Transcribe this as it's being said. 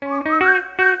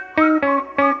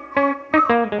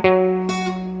This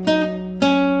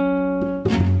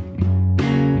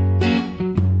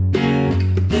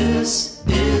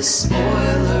is Spoiler.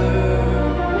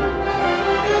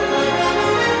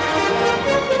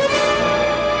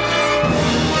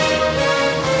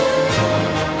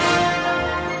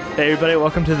 Hey everybody,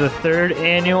 welcome to the third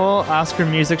annual Oscar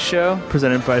Music Show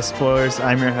presented by Spoilers.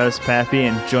 I'm your host, Pappy,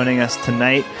 and joining us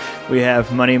tonight we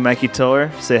have Money Mikey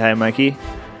Toller. Say hi, Mikey.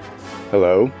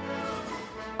 Hello.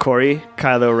 Corey,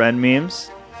 Kylo Ren Memes.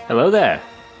 Hello there.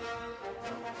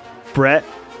 Brett,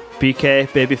 BK,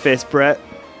 Babyface Brett.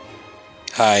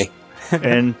 Hi.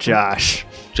 And Josh.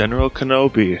 General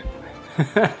Kenobi.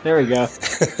 There we go.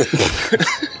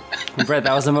 Brett,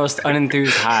 that was the most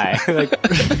unenthused hi. Like,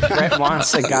 Brett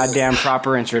wants a goddamn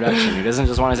proper introduction. He doesn't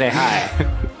just want to say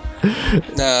hi.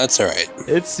 No, that's all right.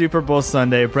 It's Super Bowl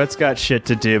Sunday. Brett's got shit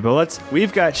to do, but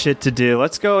we've got shit to do.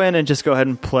 Let's go in and just go ahead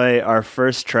and play our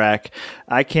first track,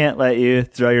 I Can't Let You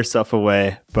Throw Yourself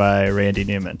Away by Randy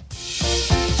Newman.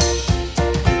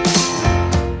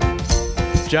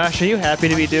 Josh, are you happy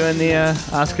to be doing the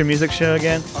Oscar Music Show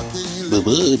again?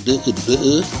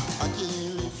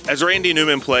 As Randy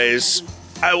Newman plays,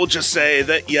 I will just say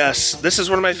that yes, this is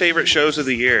one of my favorite shows of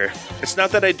the year. It's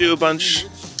not that I do a bunch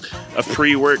of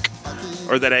pre-work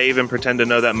or that I even pretend to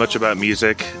know that much about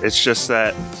music. It's just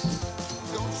that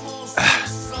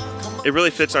it really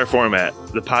fits our format,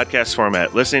 the podcast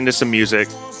format. Listening to some music,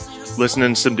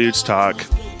 listening to some dudes talk,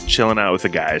 chilling out with the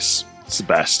guys. It's the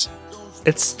best.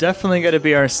 It's definitely going to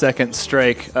be our second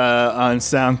strike on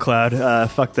SoundCloud.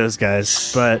 Fuck those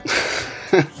guys. But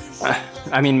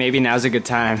I mean, maybe now's a good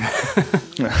time.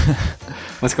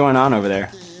 What's going on over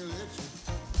there?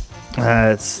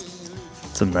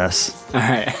 it's a mess. All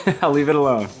right, I'll leave it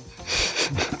alone.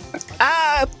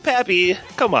 Pappy,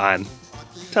 come on.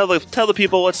 Tell the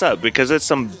people what's up, because it's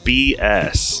some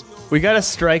BS. We got a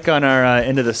strike on our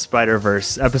Into the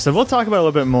Spider-Verse episode. We'll talk about it a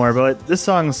little bit more, but this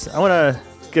song's... I want to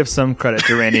give some credit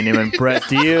to Randy Newman. Brett,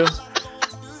 do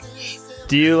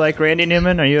you like Randy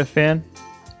Newman? Are you a fan?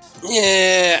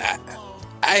 Yeah,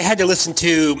 I had to listen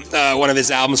to one of his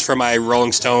albums for my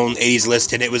Rolling Stone 80s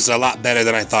list, and it was a lot better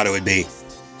than I thought it would be.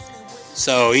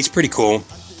 So he's pretty cool.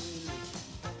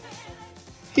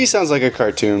 He sounds like a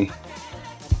cartoon.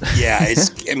 Yeah, he's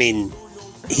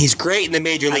great in the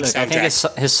Major League soundtrack. I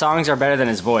think his songs are better than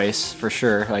his voice, for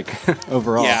sure, like,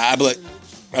 overall. Yeah,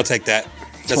 I'll take that.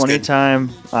 That's 20-time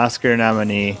Oscar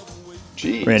nominee,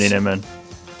 Jeez. Randy Newman.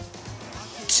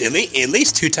 At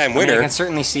least two-time winner. I can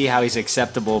certainly see how he's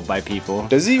acceptable by people.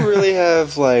 Does he really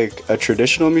have, like, a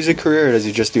traditional music career, or does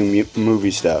he just do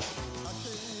movie stuff?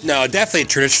 No, definitely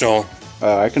traditional.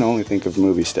 I can only think of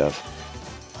movie stuff.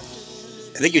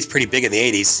 I think he was pretty big in the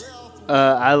 80s.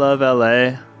 I Love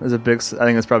L.A. was I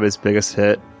think it's probably his biggest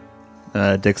hit.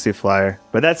 Dixie Flyer.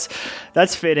 But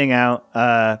that's fading out.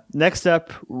 Next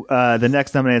up, the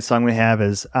next nominated song we have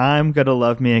is I'm Gonna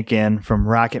Love Me Again from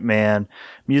Rocket Man.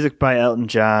 Music by Elton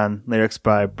John. Lyrics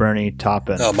by Bernie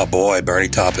Taupin. Oh, my boy, Bernie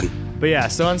Taupin. But yeah,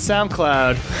 so on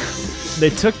SoundCloud,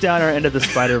 they took down our Into the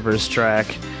Spider-Verse track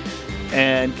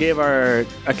and gave our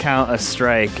account a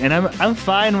strike. And I'm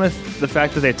fine with the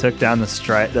fact that they took down the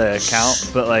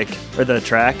account, or the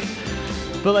track.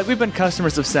 But we've been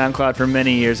customers of SoundCloud for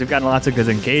many years. We've gotten lots of good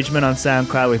engagement on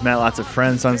SoundCloud. We've met lots of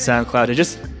friends on SoundCloud. To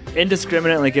just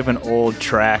indiscriminately give an old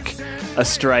track a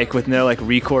strike with no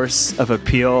recourse of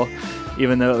appeal,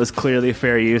 even though it was clearly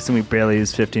fair use and we barely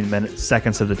used 15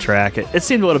 seconds of the track. It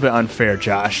seemed a little bit unfair,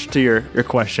 Josh, to your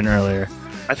question earlier.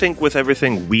 I think with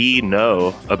everything we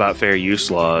know about fair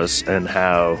use laws and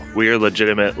how we are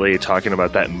legitimately talking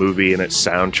about that movie and its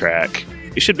soundtrack,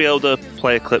 you should be able to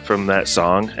play a clip from that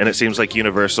song, and it seems like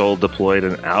Universal deployed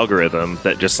an algorithm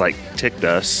that just ticked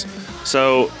us.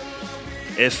 So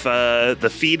if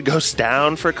the feed goes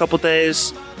down for a couple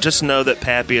days, just know that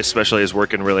Pappy especially is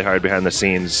working really hard behind the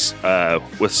scenes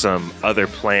with some other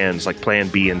plans, like Plan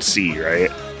B and C, right?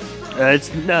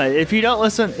 If you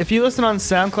listen on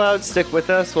SoundCloud, stick with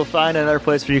us. We'll find another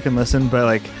place where you can listen,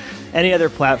 but any other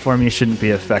platform, you shouldn't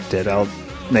be affected. I'll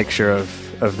make sure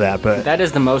of that. But that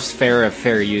is the most fair of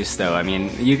fair use, though. I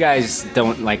mean, you guys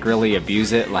don't really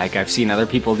abuse it like I've seen other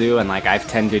people do, and I've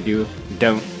tended to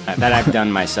that I've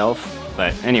done myself.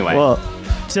 But anyway, well,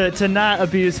 to not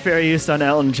abuse fair use on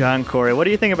Elton John, Corey, what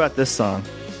do you think about this song?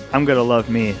 I'm Gonna Love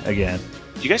Me Again.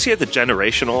 Do you guys hear the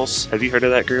Generationals? Have you heard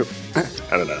of that group?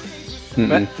 I don't know.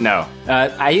 But, no,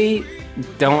 I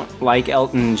don't like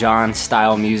Elton John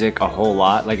style music a whole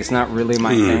lot. It's not really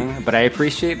my thing, but I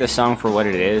appreciate the song for what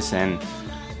it is, and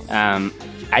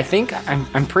I think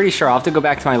I'm pretty sure I'll have to go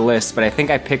back to my list, but I think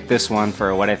I picked this one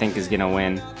for what I think is gonna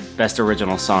win Best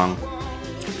Original Song.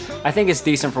 I think it's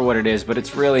decent for what it is, but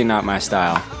it's really not my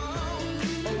style.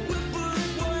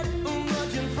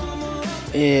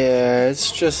 Yeah,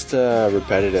 it's just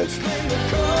repetitive.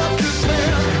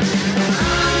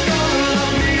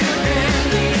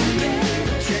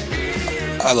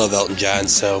 I love Elton John,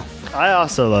 so I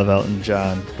also love Elton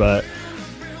John, but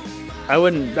I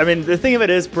wouldn't. I mean, the thing of it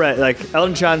is, Brett, like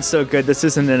Elton John's so good. This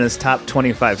isn't in his top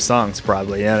 25 songs,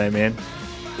 probably. You know what I mean?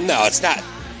 no, it's not.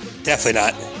 Definitely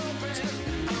not.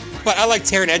 But I like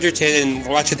Taron Egerton,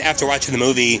 and after watching the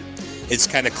movie, it's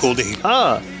kind of cool to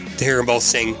hear them both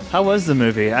sing. How was the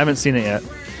movie? I haven't seen it yet.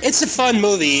 It's a fun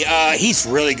movie. He's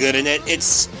really good in it.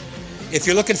 If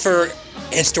you're looking for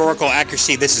historical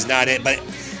accuracy, this is not it. But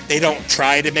they don't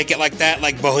try to make it like that,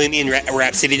 like Bohemian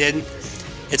Rhapsody did.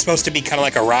 It's supposed to be kind of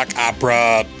like a rock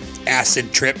opera,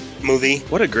 acid trip movie.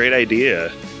 What a great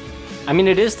idea. I mean,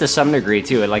 it is to some degree,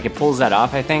 too. It pulls that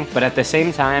off, I think. But at the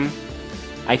same time,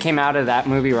 I came out of that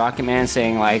movie, Rocket Man,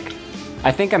 saying, like,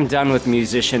 I think I'm done with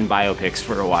musician biopics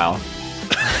for a while.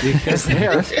 Because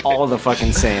they're all the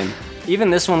fucking same. Even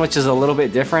this one, which is a little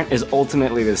bit different, is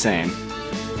ultimately the same.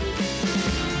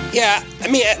 Yeah, I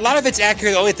mean, a lot of it's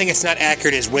accurate. The only thing that's not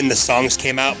accurate is when the songs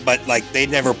came out. But, like, they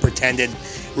never pretended.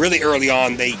 Really early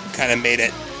on, they kind of made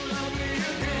it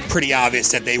pretty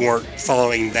obvious that they weren't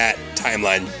following that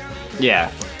timeline.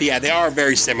 Yeah. But yeah, they are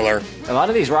very similar. A lot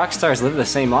of these rock stars live the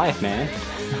same life, man.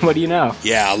 What do you know?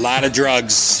 Yeah, a lot of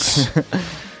drugs.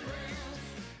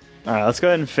 All right, let's go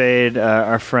ahead and fade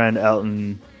our friend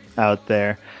Elton out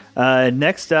there.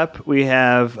 Next up, we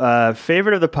have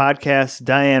favorite of the podcast,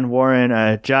 Diane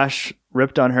Warren. Josh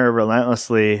ripped on her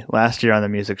relentlessly last year on the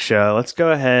music show. Let's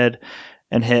go ahead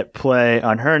and hit play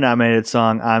on her nominated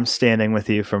song, I'm Standing With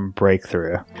You from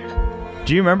Breakthrough.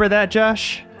 Do you remember that,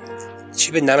 Josh?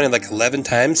 She's been nominated like 11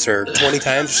 times or 20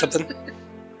 times or something.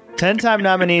 10-time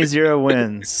nominee, 0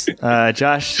 wins.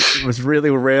 Josh was really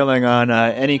railing on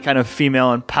any kind of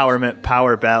female empowerment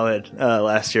power ballad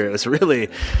last year. It was really,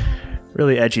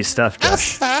 really edgy stuff,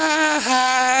 Josh.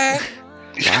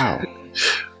 Wow.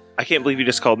 I can't believe you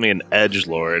just called me an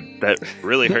edgelord. That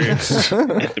really hurts,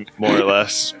 more or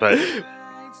less. But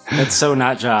That's so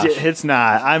not Josh. It's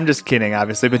not. I'm just kidding,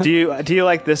 obviously. But do you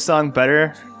like this song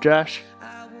better, Josh?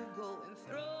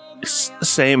 it's the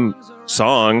same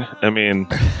song. I mean,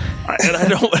 I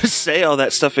don't want to say all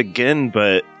that stuff again,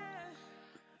 but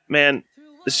man,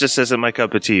 this just isn't my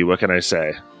cup of tea. What can I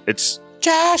say? It's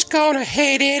Josh gonna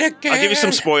hate it again. I'll give you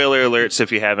some spoiler alerts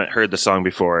if you haven't heard the song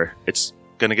before. It's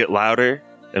gonna get louder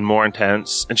and more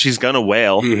intense, and she's gonna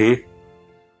wail. Mm-hmm.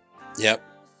 Yep.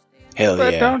 Hell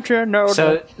But yeah. don't you know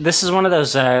So this is one of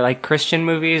those like Christian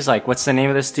movies. Like, what's the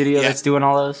name of the studio Yeah. that's doing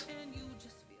all those?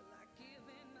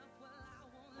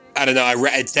 I don't know.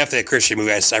 It's definitely a Christian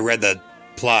movie. I read the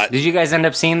plot. Did you guys end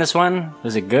up seeing this one?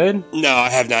 Was it good? No, I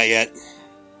have not yet.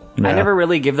 No. I never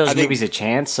really give those I think- movies a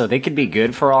chance, so they could be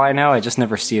good for all I know. I just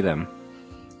never see them.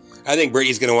 I think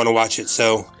Brittany's gonna want to watch it.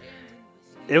 So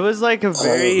It was like a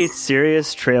very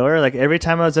serious trailer. Like every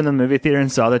time I was in the movie theater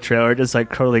and saw the trailer, it just like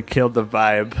totally killed the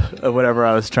vibe of whatever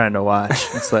I was trying to watch.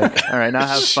 It's like, all right, now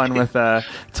have fun with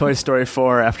Toy Story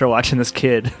 4 after watching this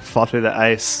kid fall through the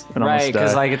ice and Right, almost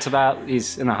because die. like it's about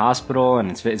he's in the hospital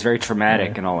and it's very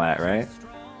traumatic and all that, right?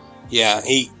 yeah,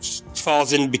 he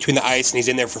falls in between the ice and he's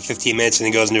in there for 15 minutes and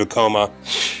he goes into a coma.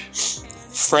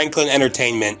 Franklin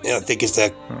Entertainment, I think is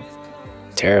the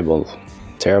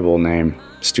Terrible name.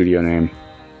 Studio name.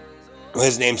 well,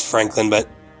 his name's Franklin, but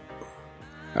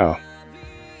Oh.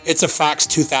 it's a Fox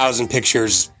 2000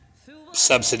 Pictures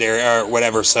subsidiary or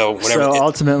whatever. So whatever. So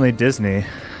ultimately Disney.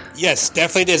 Yes,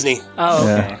 definitely Disney. Oh,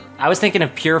 Yeah. okay. I was thinking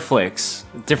of Pure Flix.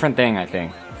 Different thing, I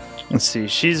think. Let's see.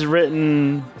 She's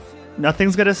written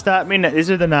Nothing's Gonna Stop Me. These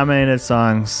are the nominated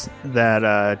songs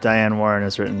that Diane Warren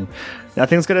has written.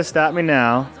 Nothing's Gonna Stop Me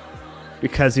Now,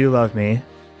 Because You Love Me,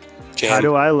 Jam. How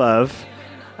Do I Love,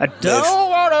 I Don't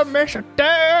Wanna Miss a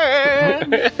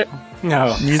Thing,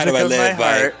 No, How Music Do I of My Live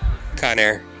by Heart, Con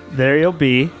Air. There You'll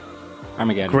Be,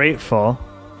 Armageddon. Grateful,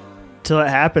 Till It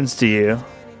Happens to You,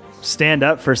 Stand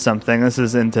Up for Something. This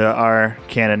is into our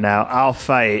canon now. I'll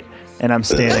Fight, and I'm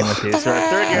Standing With You. So our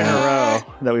third year in a row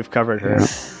that we've covered her.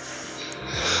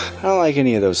 I don't like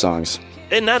any of those songs.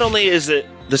 And not only is it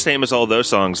the same as all those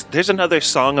songs, there's another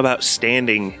song about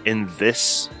standing in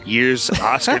this year's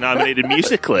Oscar-nominated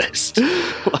music list.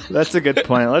 That's a good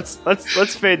point.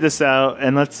 Let's fade this out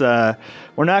and let's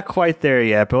we're not quite there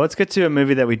yet, but let's get to a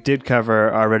movie that we did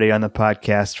cover already on the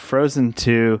podcast, Frozen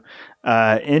 2,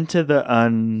 Into the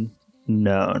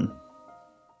Unknown.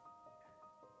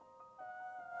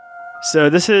 So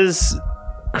this is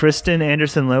Kristen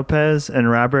Anderson Lopez and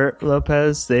Robert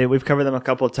Lopez. We've covered them a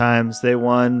couple of times. They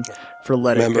won for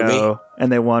Let Remember It Go, Me?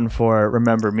 and they won for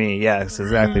Remember Me. Yes,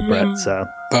 exactly, Brett. So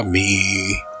But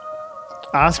me.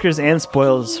 Oscars and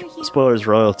spoilers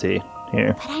royalty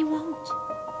here. But I won't.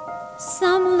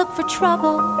 Some look for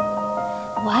trouble,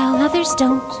 while others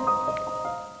don't.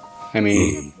 I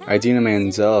mean, Idina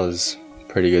Menzel is a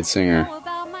pretty good singer.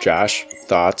 Josh,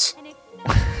 thoughts?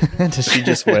 Does she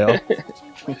just wail?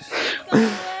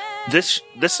 This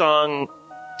song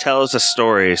tells a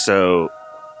story, so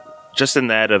just in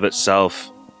that of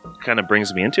itself kind of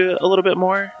brings me into it a little bit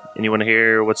more, and you want to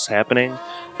hear what's happening,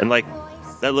 and like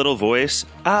that little voice,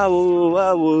 ah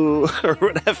woo, or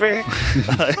whatever.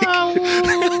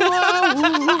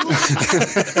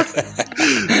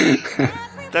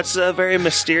 That's very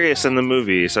mysterious in the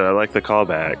movie, so I like the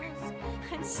callback.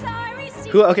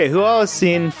 Who all has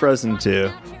seen Frozen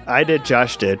 2? I did.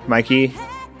 Josh did. Mikey,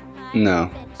 No.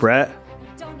 Brett,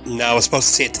 No, I was supposed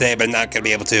to see it today, but not going to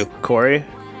be able to. Corey.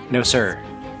 No, sir.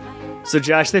 So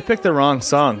Josh, they picked the wrong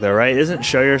song though, right? Isn't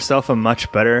Show Yourself a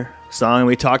much better song?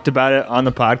 We talked about it on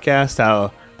the podcast,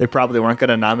 how they probably weren't going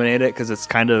to nominate it because it's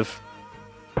kind of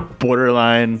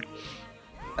borderline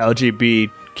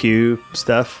LGBTQ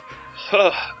stuff.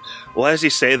 Well, as you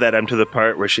say that, I'm to the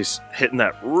part where she's hitting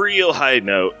that real high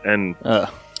note, and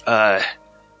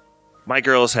my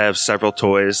girls have several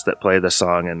toys that play the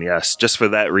song, and yes, just for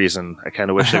that reason, I kind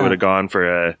of wish they would have gone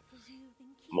for a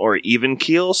more even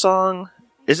keel song.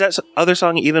 Is that other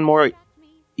song even more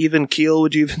even keel,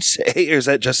 would you even say, or is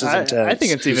that just as intense? I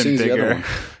think it's Who even sings the other bigger. one?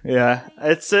 Yeah,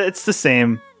 it's the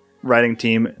same writing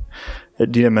team,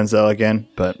 Idina Menzel again,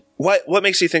 but What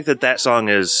makes you think that song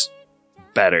is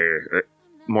better or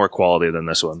more quality than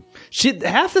this one?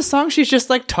 half the song she's just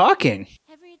like talking.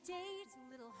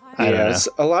 I don't know. Yes,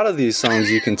 a lot of these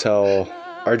songs you can tell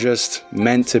are just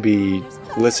meant to be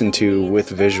listened to with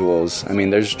visuals. I mean,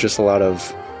 there's just a lot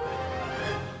of,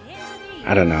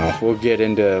 I don't know, we'll get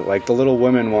into, like, the Little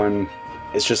Women one.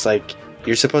 It's just like,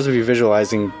 you're supposed to be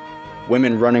visualizing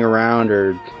women running around,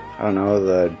 or, I don't know,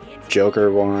 the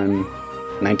Joker one,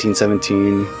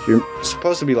 1917. You're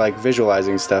supposed to be, like,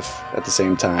 visualizing stuff at the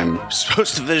same time.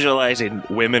 Supposed to visualizing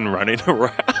women running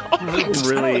around.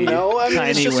 Really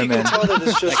tiny You women. can tell that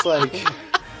it's just like,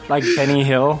 Like Benny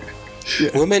Hill.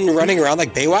 Women running around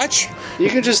like Baywatch? you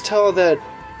can just tell that,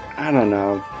 I don't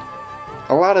know,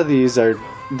 a lot of these are,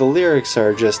 the lyrics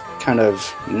are just kind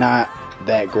of not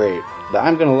that great. The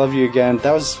I'm Gonna Love You Again,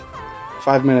 that was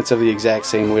 5 minutes of the exact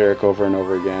same lyric over and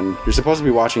over again. You're supposed to be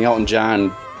watching Elton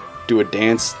John do a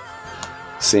dance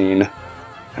scene.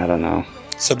 I don't know.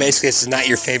 So basically, this is not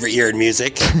your favorite year in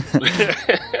music.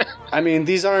 I mean,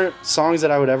 these aren't songs that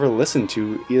I would ever listen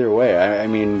to either way. I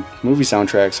mean, movie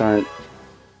soundtracks aren't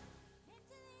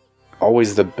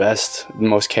always the best,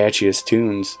 most catchiest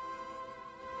tunes.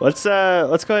 Let's go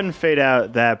ahead and fade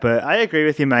out that, but I agree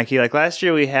with you, Mikey. Like last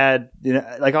year we had,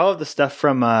 like all of the stuff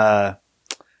from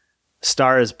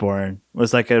Star is Born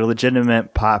was like a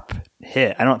legitimate pop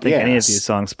hit. I don't think any of Yes. these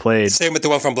songs played. Same with the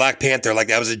one from Black Panther. Like,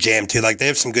 that was a jam, too. Like, they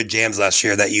have some good jams last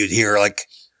year that you'd hear, like,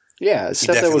 Yeah, stuff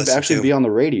that definitely would listen actually to. be on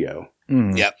the radio.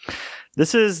 yep.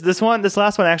 This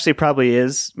last one actually probably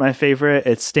is my favorite.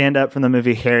 It's Stand Up from the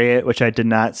movie Harriet, which I did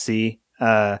not see,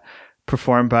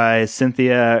 performed by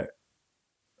Cynthia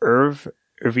Erivo.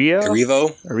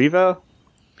 Erivo?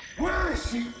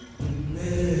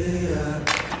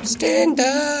 Stand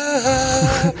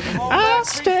up. I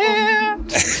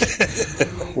stand.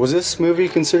 Was this movie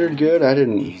considered good? I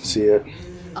didn't see it.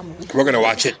 We're going to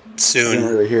watch it I didn't soon.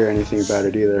 really hear anything about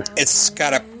it either. It's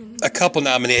got a couple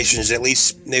nominations, at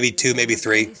least maybe 2, maybe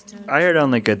 3. I heard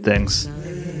only good things.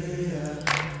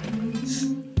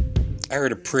 I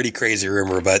heard a pretty crazy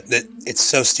rumor, but it's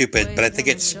so stupid. But I think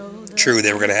it's true.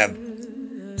 They were going to have,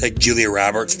 like, Julia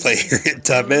Roberts play Harriet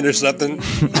Tubman or something.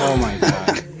 Oh my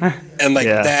god. And, like,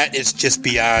 Yeah. that is just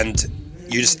beyond...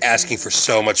 You're just asking for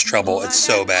so much trouble. It's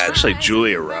so bad. Especially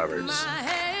Julia Roberts.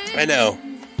 I know.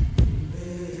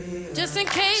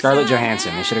 Scarlett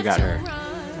Johansson. They should have got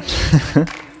her.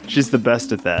 She's the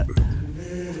best at that.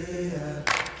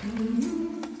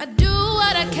 I do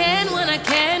what I can when I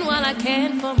can while I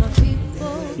can for my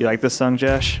people. You like this song,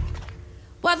 Josh?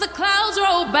 While the clouds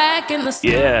roll back and the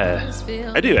Yeah, stars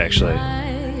feel I do actually.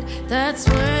 bright, that's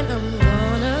when I'm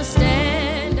gonna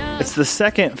stand up. It's the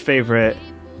second favorite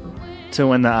to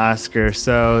win the Oscar.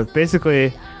 So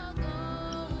basically,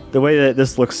 the way that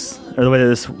this looks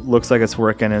like it's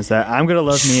working is that I'm Gonna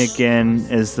Love Me Again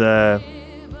is the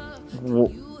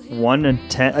 1 in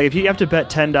 10. Like if you have to bet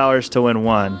 $10 to win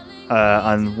one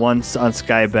on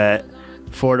Sky Bet,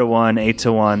 4 to 1, 8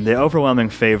 to 1, the overwhelming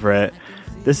favorite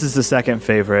This is the second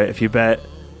favorite. If you bet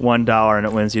 $1 and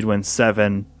it wins, you'd win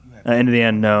 7. Into the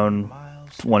Unknown,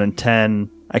 1 in 10.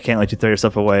 I Can't Let You Throw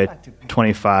Yourself Away,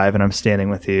 25, and I'm Standing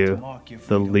With You,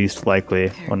 the least likely,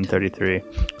 1 in 33.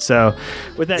 So,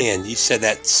 with that, Man, you said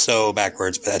that so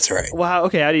backwards, but that's all right. wow.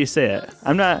 Okay, how do you say it?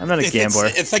 I'm not a gambler.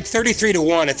 It's like 33 to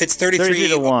 1. If it's 33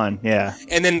 to 1, yeah.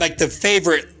 And then like the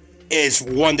favorite is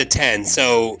 1 to 10.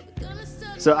 So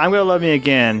I'm Gonna Love Me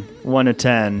Again, 1 to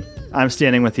 10. I'm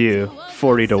Standing With You,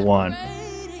 40 to 1.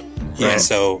 yeah, Right.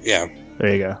 so yeah.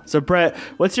 There you go. So, Brett,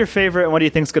 what's your favorite and what do you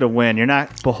think's going to win? You're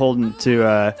not beholden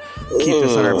to keep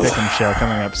this on our Pick'em show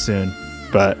coming up soon,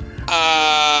 but...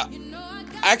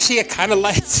 Actually, I kind of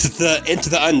liked the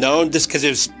Into the Unknown just because it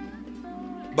was...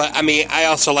 But, I mean, I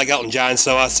also like Elton John,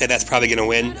 so I'll say that's probably going to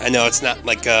win. I know it's not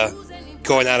like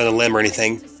going out on a limb or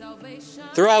anything.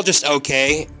 They're all just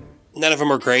okay. None of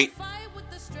them are great.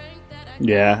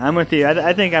 Yeah, I'm with you.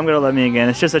 I think I'm Gonna Love Me Again.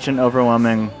 It's just such an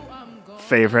overwhelming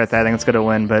favorite that I think it's going to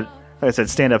win, but like I said,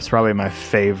 stand-up's probably my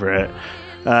favorite.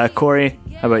 Corey,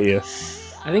 how about you?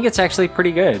 I think it's actually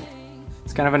pretty good.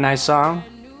 It's kind of a nice song,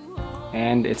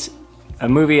 and it's a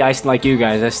movie like you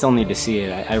guys, I still need to see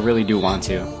it. I really do want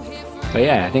to. But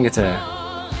yeah, I think it's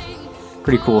a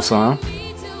pretty cool song.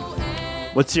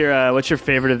 What's your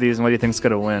favorite of these, and what do you think's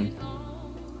going to win?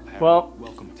 Well,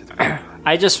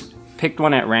 I just picked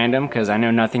one at random because I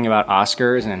know nothing about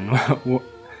Oscars, and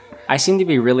I seem to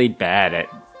be really bad at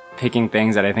picking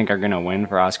things that I think are going to win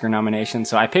for Oscar nominations.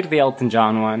 So I picked the Elton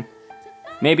John one.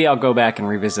 Maybe I'll go back and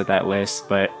revisit that list,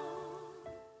 but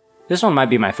this one might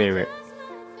be my favorite.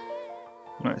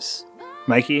 Nice.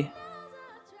 Mikey?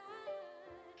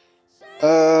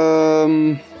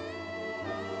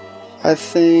 I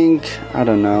think, I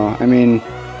don't know. I mean,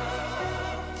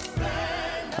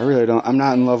 I really don't. I'm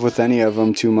not in love with any of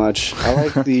them too much. I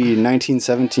like the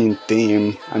 1917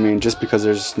 theme. I mean, just because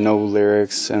there's no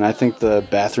lyrics, and I think the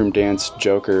bathroom dance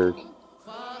Joker.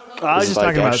 I was is just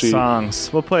like talking actually- about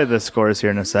songs. We'll play the scores here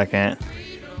in a second.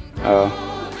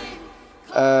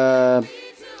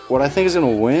 What I think is gonna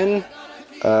win,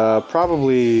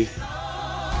 probably.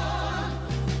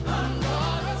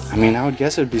 I mean, I would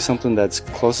guess it would be something that's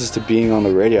closest to being on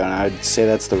the radio, and I'd say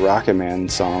that's the Rocket Man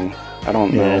song. I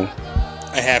don't know.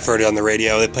 I have heard it on the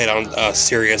radio. They played on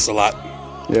Sirius a lot.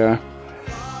 Yeah.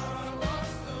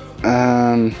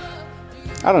 I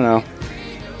don't know.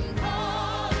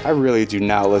 I really do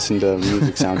not listen to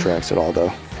music soundtracks at all,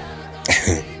 though.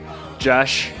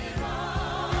 Josh?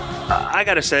 I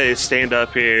gotta say, Stand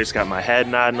Up Here's got my head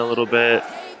nodding a little bit.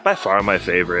 By far my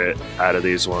favorite out of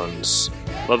these ones.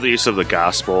 Love the use of the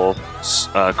gospel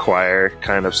choir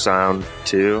kind of sound,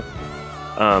 too.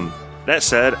 That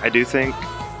said, I do think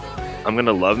I'm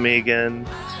Gonna Love Me Again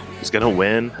is gonna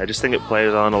win. I just think it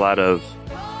plays on a lot of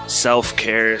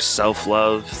self-care,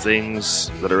 self-love things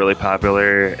that are really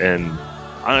popular, and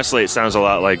honestly, it sounds a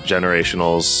lot like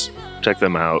Generationals. Check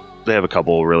them out. They have a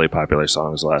couple really popular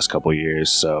songs the last couple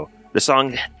years, so the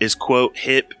song is, quote,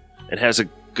 hip and has a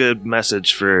good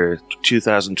message for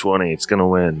 2020. It's gonna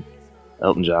win.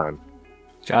 Elton John.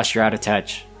 Josh, you're out of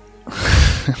touch.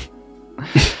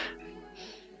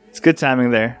 It's good timing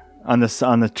there on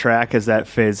the track as that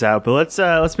fades out. But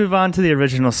let's move on to the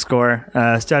original score,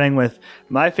 starting with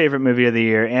my favorite movie of the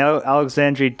year,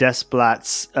 Alexandre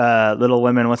Desplat's Little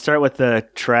Women. Let's start with the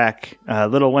track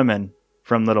Little Women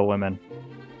from Little Women.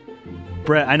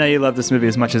 Brett, I know you love this movie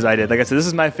as much as I did. Like I said, this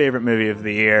is my favorite movie of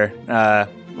the year.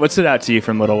 What stood out to you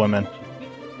from Little Women?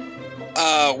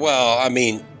 Well, I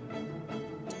mean,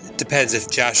 it depends if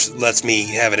Josh lets me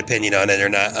have an opinion on it or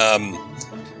not.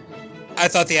 I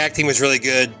thought the acting was really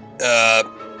good. I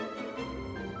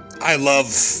love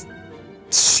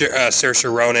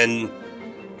Saoirse Ronan,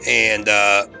 and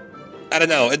I don't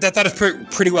know. I thought it was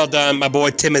pretty well done. My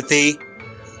boy Timothy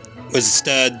was a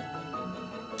stud.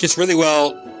 Just really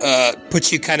well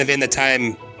puts you kind of in the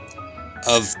time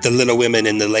of the Little Women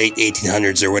in the late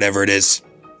 1800s or whatever it is.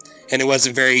 And it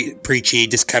wasn't very preachy,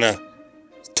 just kind of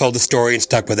told the story and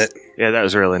stuck with it. Yeah, that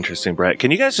was real interesting, Brett.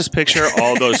 Can you guys just picture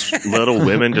all those little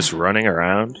women just running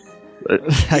around?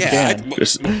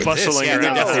 Just bustling they're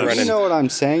around. definitely running. You know what I'm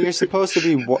saying? You're supposed to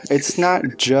be... It's not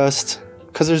just...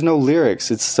 Because there's no lyrics.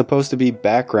 It's supposed to be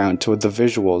background to the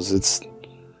visuals. It's...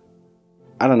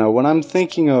 I don't know. When I'm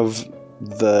thinking of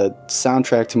the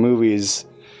soundtrack to movies...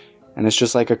 And it's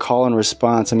just like a call and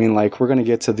response. I mean, like, we're going to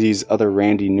get to these other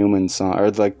Randy Newman songs,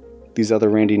 or like these other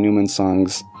Randy Newman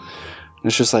songs. And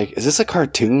it's just like, is this a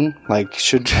cartoon? Like,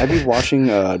 should I be watching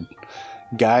a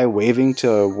guy waving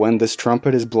to when this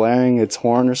trumpet is blaring its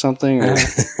horn or something? Or,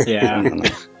 Yeah. I don't know.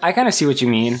 I kind of see what you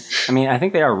mean. I mean, I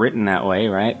think they are written that way,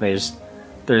 right?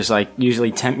 there's like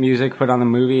usually temp music put on the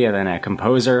movie, and then a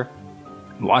composer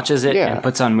watches it Yeah. and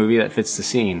puts on a movie that fits the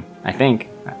scene. I think.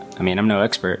 I mean, I'm no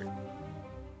expert.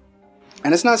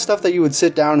 And it's not stuff that you would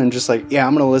sit down and just like, yeah,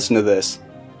 I'm going to listen to this.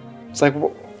 It's like,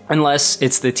 Unless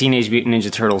it's the Teenage Mutant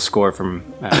Ninja Turtles score from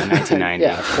 1990.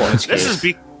 yeah, of course. This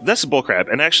is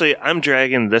bullcrap. And actually, I'm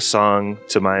dragging this song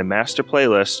to my master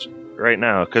playlist right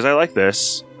now because I like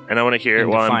this, and I want to hear it In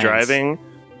while I'm Defiance. driving,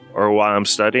 or while I'm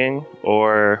studying,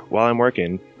 or while I'm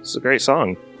working. It's a great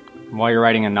song. While you're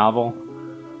writing a novel.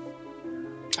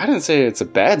 I didn't say it's a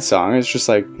bad song. It's just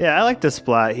like, Yeah, I like this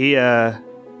plot. He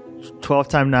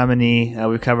 12-time nominee.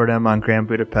 We've covered him on Grand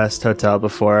Budapest Hotel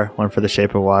before. One for The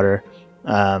Shape of Water.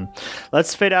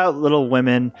 Let's fade out Little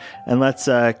Women and let's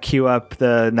cue up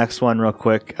the next one real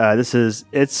quick. This is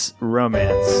It's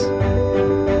Romance.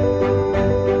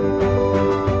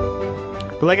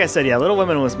 But like I said, yeah, Little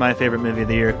Women was my favorite movie of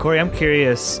the year. Corey, I'm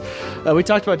curious. We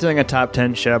talked about doing a top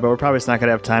 10 show, but we're probably just not going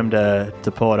to have time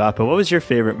to pull it off. But what was your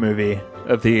favorite movie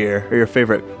of the year, or your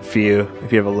favorite few,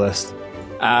 if you have a list?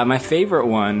 My favorite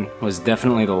one was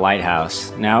definitely The Lighthouse.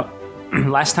 Now,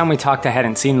 last time we talked, I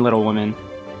hadn't seen Little Women.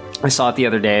 I saw it the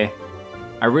other day.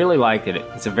 I really liked it.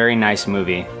 It's a very nice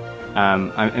movie.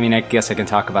 I mean, I guess I can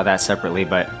talk about that separately,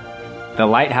 but The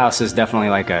Lighthouse is definitely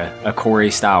like a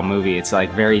Corey-style movie. It's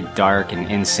like very dark and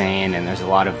insane, and there's a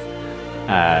lot of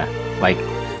like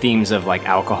themes of like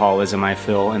alcoholism, I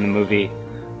feel, in the movie,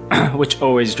 which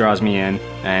always draws me in.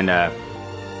 And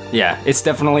yeah, it's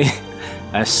definitely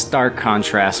a stark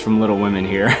contrast from Little Women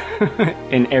here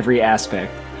in every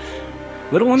aspect.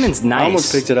 Little Women's nice. I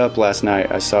almost picked it up last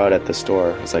night. I saw it at the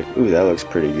store. I was like, ooh, that looks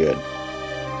pretty good.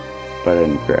 But I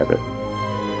didn't grab it.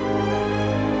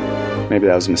 Maybe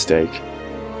that was a mistake.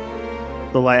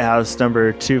 The Lighthouse,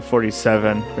 number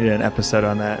 247. We did an episode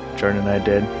on that. Jordan and I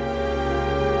did.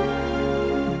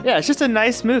 Yeah, it's just a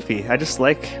nice movie. I just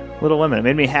like Little Women. It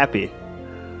made me happy.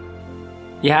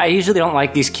 Yeah, I usually don't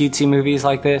like these cutesy movies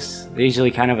like this. They usually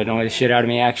kind of annoy the shit out of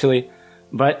me, actually.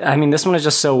 But, I mean, this one is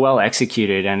just so well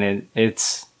executed, and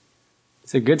it's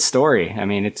a good story. I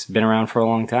mean, it's been around for a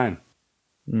long time.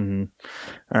 Mm-hmm.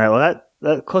 All right, well,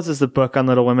 that closes the book on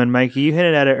Little Women. Mikey, you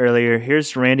hinted at it earlier.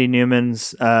 Here's Randy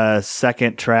Newman's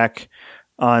second track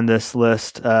on this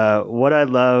list, What I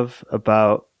Love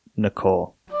About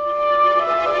Nicole.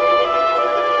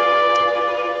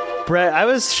 Brett, I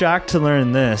was shocked to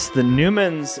learn this. The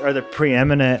Newmans are the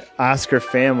preeminent Oscar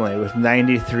family with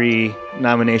 93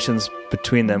 nominations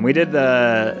between them. We did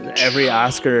every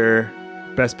Oscar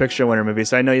Best Picture winner movie,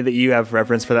 so I know that you have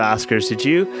reference for the Oscars.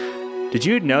 Did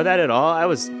you know that at all? I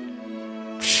was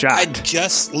I shocked.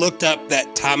 just looked up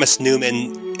that Thomas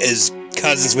Newman is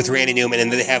cousins with Randy Newman,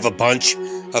 and they have a bunch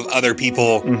of other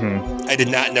people. Mm-hmm. I did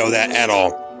not know that at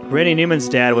all. Randy Newman's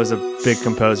dad was a big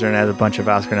composer and has a bunch of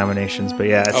Oscar nominations, but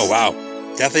yeah, Oh, wow.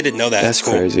 Definitely didn't know that. That's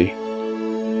cool. crazy.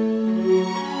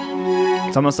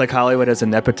 it's almost like Hollywood has a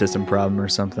nepotism problem or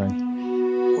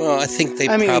something. Well, I think they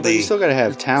I mean, but probably you still got to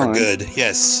have are talent. good.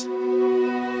 Yes.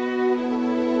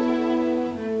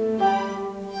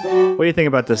 What do you think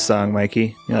about this song,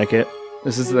 Mikey? You like it?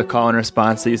 This is the call and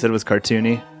response that you said was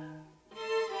cartoony.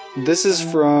 This is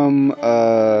from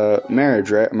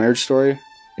Marriage, right? Marriage Story.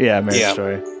 Yeah, Marriage Yeah.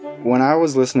 Story. When I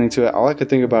was listening to it, all I could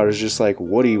think about is just like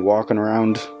Woody walking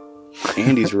around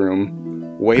Andy's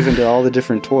room, waving to all the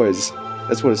different toys.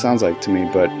 That's what it sounds like to me,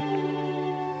 but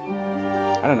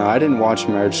I don't know. I didn't watch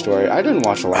Marriage Story. I didn't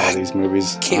watch a lot of these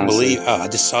movies. Can't honestly. believe. Oh, I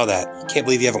just saw that. Can't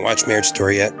believe you haven't watched Marriage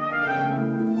Story yet.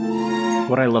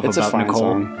 What I love It's a about fine Nicole,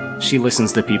 song. she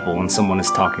listens to people when someone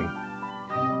is talking.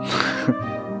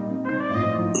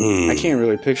 I can't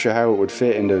really picture how it would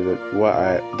fit into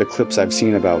the clips I've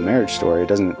seen about Marriage Story. It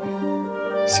doesn't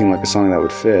seem like a song that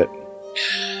would fit.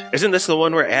 Isn't this the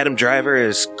one where Adam Driver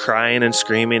is crying and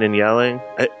screaming and yelling?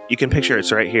 You can picture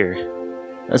it's right here.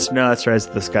 That's Rise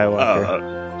of the Skywalker.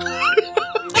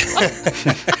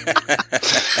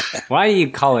 Why do you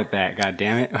call it that? God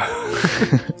damn it!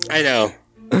 I know.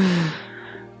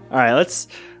 All right, let's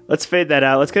fade that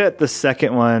out. Let's get at the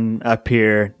second one up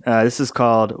here. This is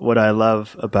called What I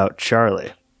Love About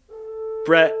Charlie.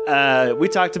 Brett, we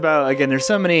talked about, again, there's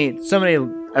so many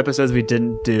episodes we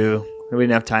didn't do. We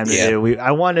didn't have time to do.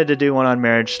 I wanted to do one on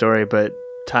Marriage Story, but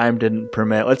time didn't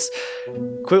permit. Let's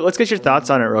get your thoughts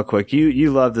on it real quick.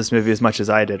 You love this movie as much as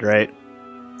I did, right?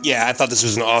 Yeah, I thought this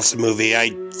was an awesome movie. I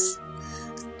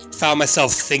found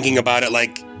myself thinking about it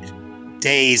like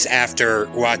days after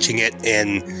watching it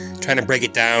and trying to break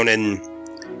it down, and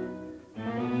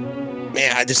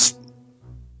man,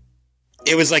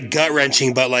 it was like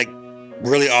gut-wrenching, but like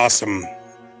really awesome.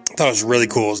 I thought it was really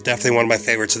cool. It's definitely one of my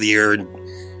favorites of the year, and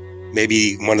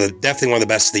maybe definitely one of the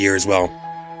best of the year as well.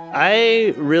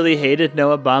 I really hated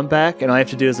Noah Baumbach, and all I have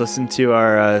to do is listen to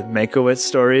our Make-A-Wish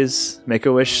stories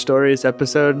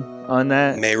episode on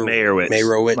that.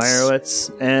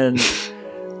 Meyerowitz. And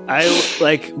I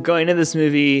like going into this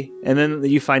movie, and then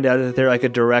you find out that they're like a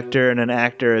director and an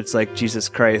actor. It's like, Jesus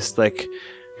Christ, like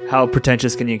how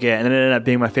pretentious can you get? And it ended up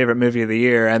being my favorite movie of the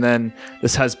year. And then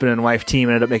this husband and wife team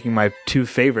ended up making my 2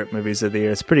 favorite movies of the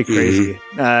year. It's pretty crazy.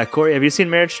 Corey, have you seen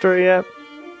Marriage Story yet?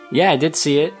 Yeah, I did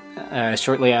see it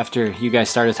shortly after you guys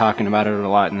started talking about it a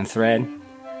lot in the thread.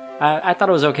 I thought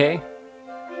it was okay.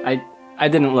 I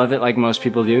didn't love it like most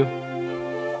people do.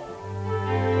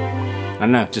 I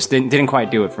don't know, just didn't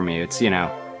quite do it for me. It's,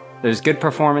 there's good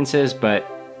performances, but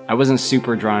I wasn't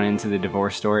super drawn into the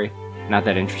divorce story. Not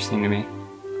that interesting to me.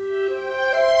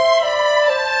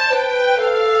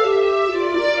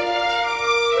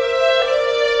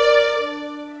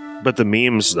 But the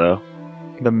memes, though.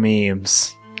 The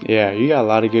memes. Yeah, you got a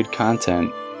lot of good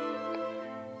content.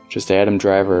 Just Adam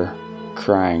Driver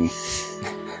crying.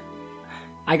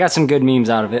 I got some good memes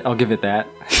out of it. I'll give it that.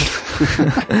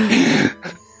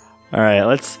 All right,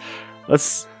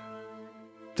 let's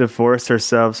divorce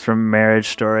ourselves from Marriage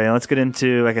Story, and let's get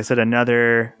into, like I said,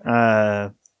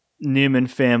 another Newman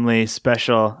family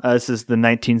special. This is the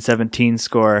 1917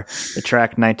 score, the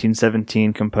track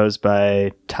 1917, composed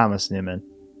by Thomas Newman.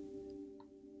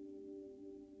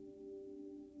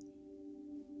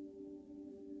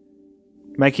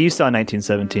 Mike, you saw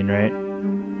 1917, right?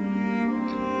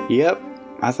 Yep.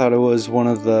 I thought it was one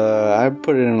of the... I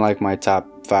put it in like my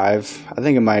top 5. I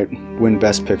think it might win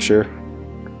Best Picture.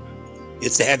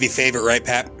 It's a heavy favorite, right,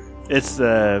 Pat? It's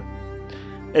that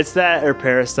or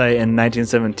Parasite, and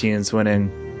 1917 is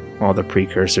winning all the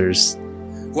precursors.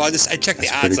 Well, I checked the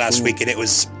odds last week, and it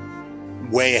was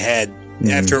way ahead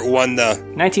after it won the...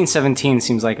 1917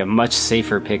 seems like a much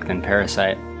safer pick than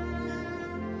Parasite.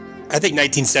 I think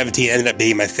 1917 ended up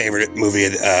being my favorite movie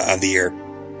of the year.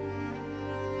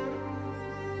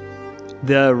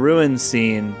 The ruin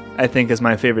scene, I think, is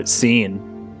my favorite scene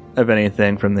of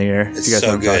anything from the year. It's you guys so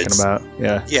know what I'm good. talking about.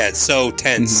 Yeah. Yeah, it's so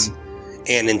tense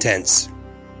and intense.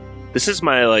 This is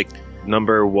my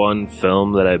number 1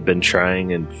 film that I've been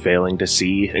trying and failing to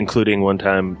see, including one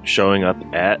time showing up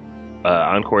at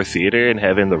Encore Theater and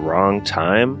having the wrong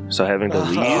time, so having to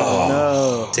leave.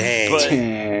 Oh, no. Dang.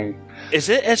 Dang. Is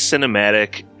it as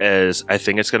cinematic as I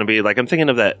think it's going to be? I'm thinking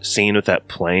of that scene with that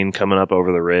plane coming up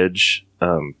over the ridge.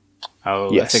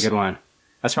 Oh, Yes. that's a good one.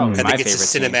 That's probably I my think favorite it's as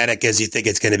scene. cinematic as you think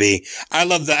it's going to be. I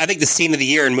think the scene of the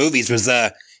year in movies was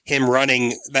him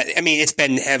running. It's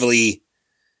been heavily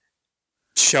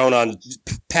shown on.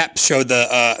 Pep showed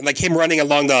the him running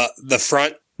along the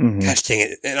front. Gosh dang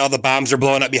it! And all the bombs are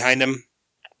blowing up behind him.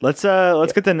 Let's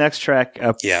get the next track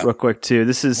up real quick too.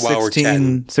 This is While we're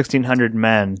 1600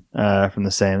 Men from the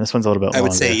same. This one's a little bit longer. I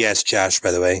would say yes, Josh. By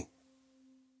the way,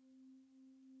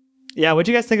 Yeah, what'd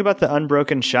you guys think about the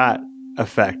unbroken shot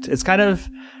effect? It's kind of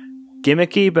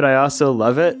gimmicky, but I also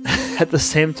love it at the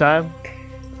same time.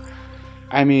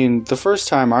 I mean, the first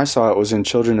time I saw it was in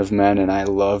Children of Men, and I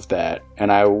loved that.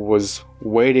 And I was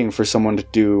waiting for someone to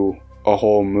do a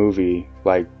whole movie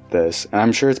like this. And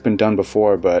I'm sure it's been done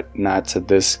before, but not to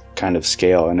this kind of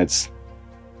scale. And it's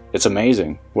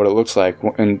amazing what it looks like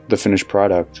in the finished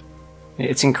product.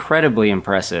 It's incredibly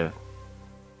impressive.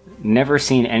 Never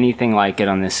seen anything like it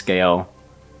on this scale.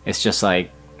 It's just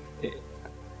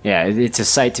it's a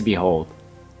sight to behold.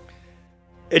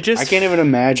 I can't even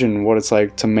imagine what it's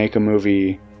like to make a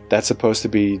movie that's supposed to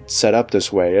be set up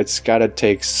this way. It's got to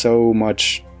take so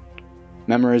much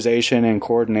memorization and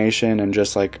coordination, and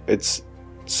just it's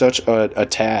such a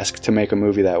task to make a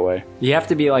movie that way. You have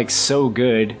to be so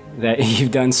good that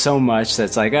you've done so much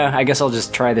that's I guess I'll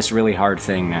just try this really hard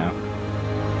thing now.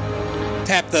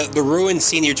 Pap, the ruin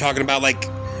scene you're talking about,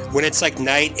 when it's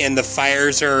night and the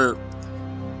fires are,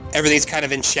 everything's kind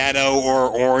of in shadow or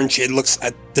orange. I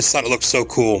just thought it looked so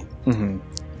cool. Mm-hmm.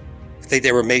 I think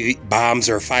there were maybe bombs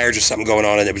or fires or something going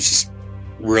on, and it was just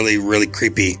really, really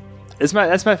creepy. That's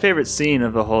my favorite scene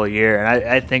of the whole year, and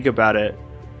I think about it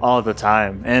all the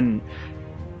time. And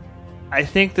I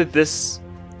think that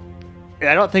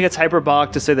I don't think it's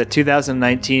hyperbolic to say that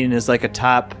 2019 is a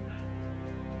top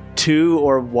 2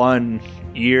 or 1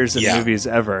 years of movies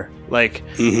ever. I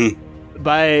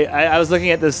was looking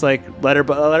at this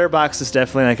Letterboxd is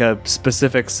definitely a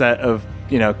specific set of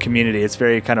community. It's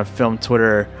very kind of film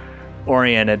Twitter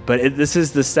oriented, but this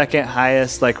is the second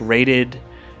highest rated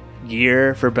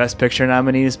year for Best Picture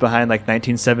nominees, behind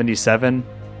 1977,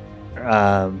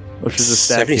 which was a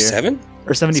stacked 77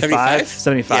 or 75.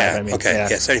 75. Yeah, I mean, okay, yeah.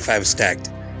 75 is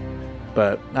stacked.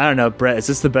 But I don't know, Brett. Is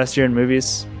this the best year in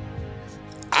movies?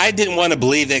 I didn't want to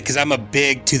believe it because I'm a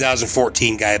big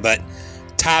 2014 guy, but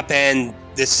top end,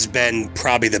 this has been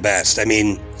probably the best. I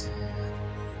mean,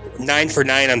 9 for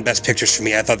 9 on Best Pictures for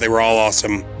me. I thought they were all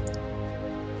awesome.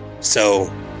 So,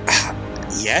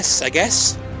 yes, I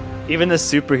guess. Even the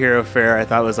superhero fair I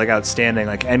thought was like outstanding,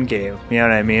 like Endgame. You know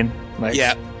what I mean? Like,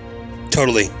 Yeah,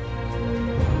 totally.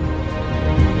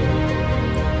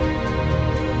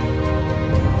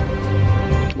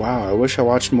 Wow, I wish I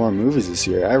watched more movies this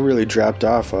year. I really dropped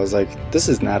off. I was like, this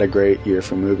is not a great year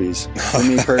for movies. For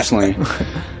me personally.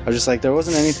 I was just like, there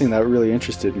wasn't anything that really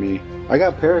interested me. I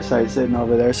got Parasite sitting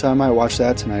over there, so I might watch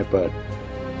that tonight, but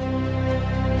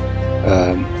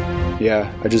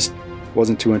yeah, I just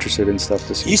wasn't too interested in stuff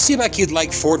this year. You seem like you'd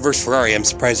like Ford vs. Ferrari. I'm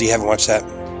surprised you haven't watched that.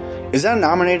 Is that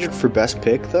nominated for Best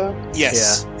Pick, though?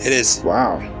 Yes, it is.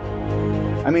 Wow.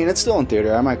 I mean, it's still in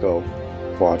theater. I might go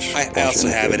watch. I also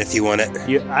have it if you want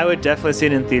it. I would definitely see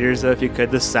it in theaters though if you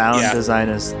could. The sound design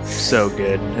is so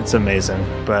good; it's amazing.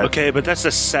 But Okay, but that's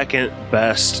the second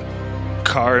best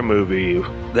car movie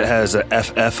that has a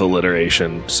FF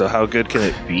alliteration. So how good can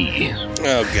it be?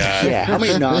 Oh God. Yeah, how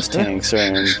many NOS tanks are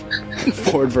in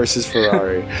Ford versus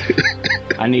Ferrari?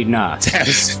 I need Nas.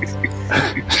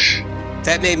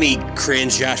 That made me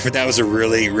cringe, Josh, but that was a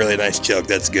really, really nice joke.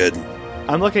 That's good.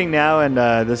 I'm looking now, and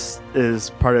this is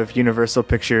part of Universal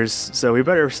Pictures, so we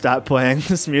better stop playing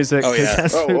this music Oh, because yeah.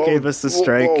 that's who gave us the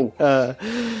strike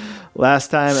last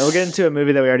time. And we'll get into a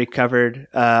movie that we already covered.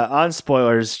 On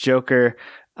spoilers, Joker.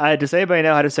 Does anybody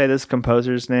know how to say this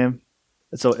composer's name?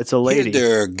 It's a lady.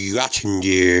 Hildur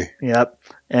Göttinger. Yep.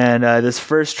 And this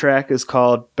first track is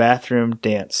called Bathroom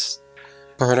Dance.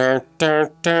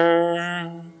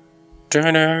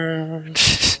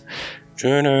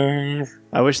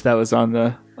 I wish that was on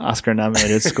the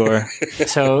Oscar-nominated score.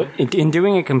 So, in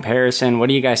doing a comparison, what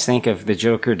do you guys think of the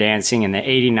Joker dancing in the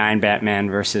 '89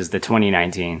 Batman versus the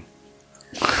 2019?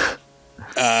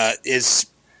 Is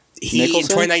he Nicholson? in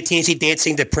 2019? Is he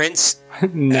dancing to Prince?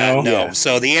 No. No.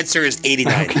 So the answer is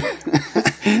 89.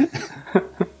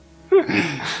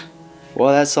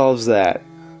 Well, that solves that.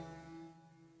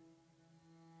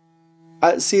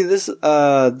 I see this.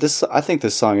 I think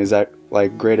this song is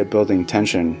great at building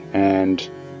tension, and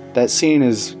that scene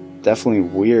is definitely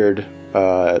weird.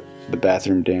 The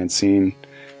bathroom dance scene,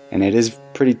 and it is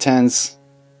pretty tense.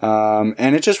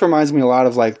 And it just reminds me a lot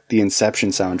of like the Inception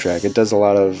soundtrack. It does a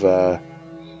lot of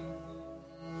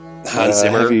Hans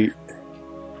Zimmer. heavy,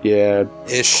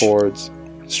 Ish. chords,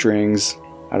 strings.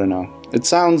 I don't know. It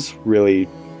sounds really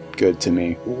good to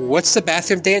me. What's the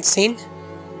bathroom dance scene?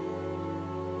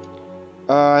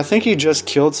 I think he just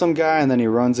killed some guy, and then he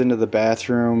runs into the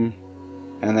bathroom,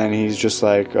 and then he's just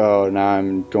like, "Oh, now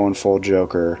I'm going full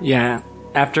Joker." Yeah.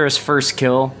 After his first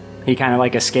kill, he kind of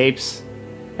like escapes,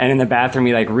 and in the bathroom,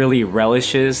 he like really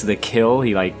relishes the kill.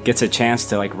 He like gets a chance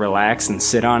to like relax and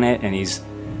sit on it, and he's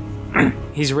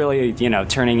really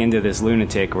turning into this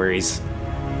lunatic where he's,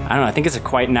 I don't know. I think it's a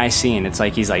quite nice scene. It's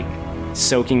like he's like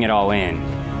soaking it all in.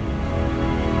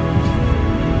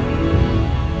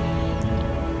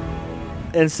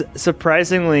 And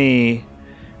surprisingly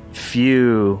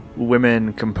few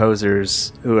women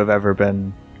composers who have ever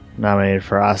been nominated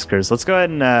for Oscars. Let's go ahead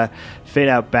and fade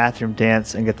out Bathroom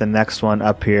Dance and get the next one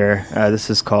up here. This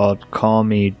is called Call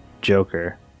Me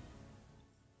Joker.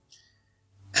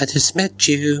 I just met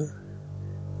you.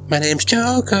 My name's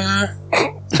Joker.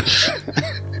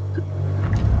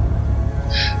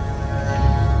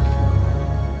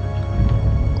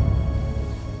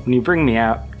 When you bring me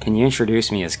out, can you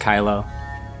introduce me as Kylo?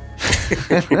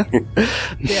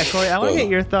 Yeah, Corey, I want to get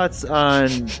your thoughts on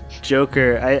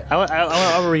Joker.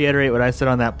 I'll reiterate what I said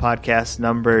on that podcast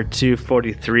number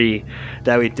 243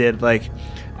 that we did. Like,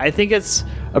 I think it's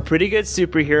a pretty good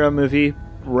superhero movie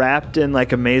wrapped in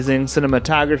like amazing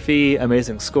cinematography,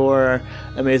 amazing score,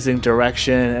 amazing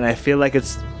direction, and I feel like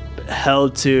it's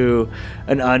held to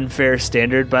an unfair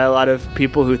standard by a lot of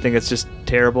people who think it's just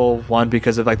terrible. One,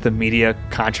 because of like the media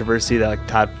controversy that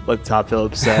like Todd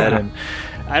Phillips said, and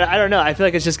I don't know. I feel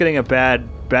like it's just getting a bad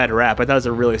rap. I thought it was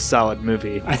a really solid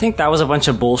movie. I think that was a bunch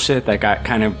of bullshit that got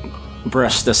kind of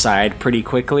brushed aside pretty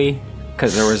quickly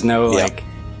because there was no like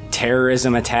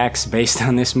terrorism attacks based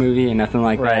on this movie and nothing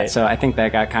like Right. that. So I think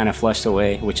that got kind of flushed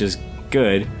away, which is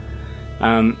good.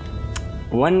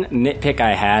 One nitpick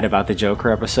I had about the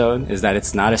Joker episode is that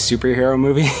it's not a superhero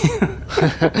movie.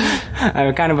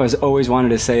 I kind of always wanted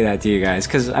to say that to you guys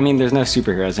because, I mean, there's no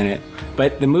superheroes in it.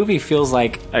 But the movie feels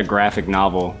like a graphic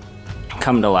novel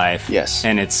come to life. Yes.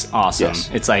 And it's awesome. Yes.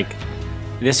 It's like,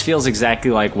 this feels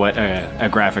exactly like what a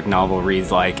graphic novel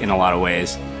reads like in a lot of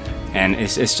ways. And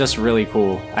it's just really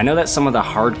cool. I know that some of the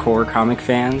hardcore comic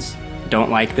fans don't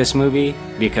like this movie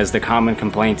because the common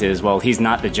complaint is, well, he's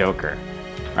not the Joker,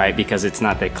 right? Because it's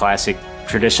not the classic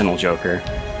traditional Joker.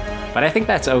 But I think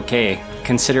that's okay,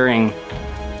 considering,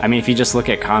 I mean, if you just look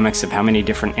at comics of how many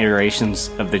different iterations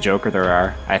of the Joker there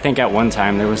are, I think at one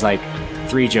time there was like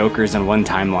 3 Jokers in one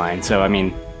timeline. So, I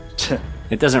mean,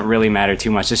 it doesn't really matter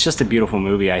too much. It's just a beautiful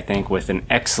movie, I think, with an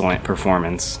excellent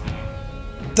performance.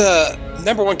 The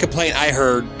number one complaint I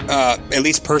heard, at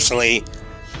least personally,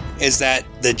 is that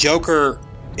the Joker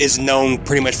is known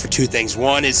pretty much for 2 things.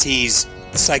 One is he's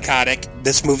psychotic.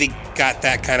 This movie got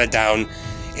that kind of down.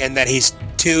 And that he's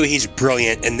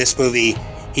brilliant. In this movie,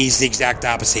 he's the exact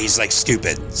opposite. He's like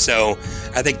stupid. So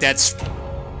I think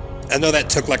I know that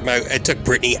it took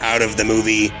Britney out of the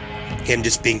movie, him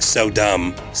just being so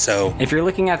dumb. So if you're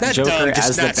looking at the Joker dumb,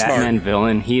 as the Batman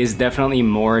villain, he is definitely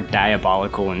more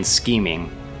diabolical and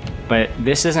scheming. But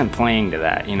this isn't playing to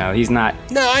that, he's not.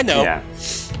 No, I know. Yeah.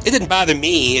 It didn't bother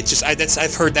me. It's just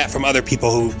I've heard that from other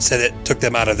people who said it took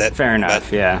them out of it. Fair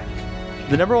enough, yeah.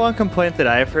 The number one complaint that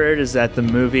I've heard is that the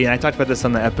movie, and I talked about this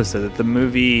on the episode, that the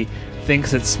movie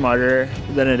thinks it's smarter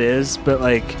than it is, but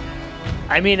like,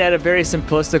 I mean, at a very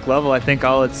simplistic level, I think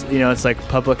all it's like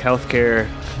public healthcare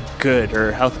good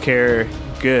or healthcare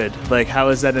good. Like, how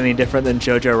is that any different than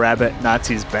Jojo Rabbit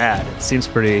Nazis bad? It seems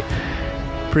pretty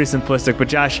simplistic. But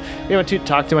Josh, you don't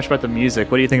talk too much about the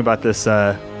music. What do you think about this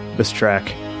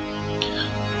track?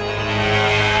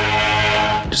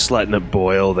 Just letting it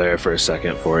boil there for a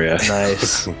second for you.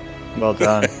 Nice. Well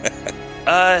done.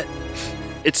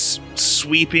 It's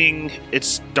sweeping.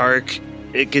 It's dark.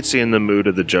 It gets you in the mood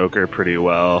of the Joker pretty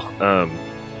well.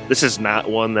 This is not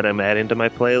one that I'm adding to my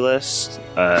playlist.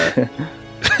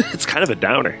 It's kind of a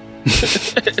downer.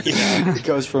 Yeah. It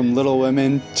goes from Little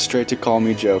Women straight to Call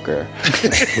Me Joker.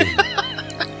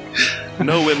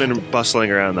 No women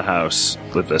bustling around the house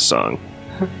with this song.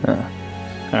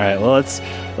 All right, well,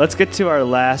 let's get to our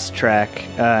last track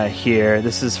here.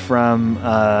 This is from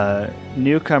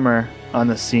newcomer on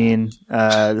the scene.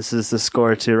 This is the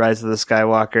score to Rise of the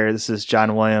Skywalker. This is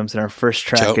John Williams, and our first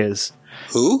track is...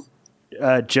 Who?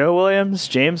 Joe Williams,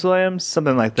 James Williams,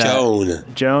 something like that.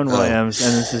 Joan Williams,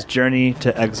 and this is Journey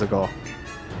to Exegol.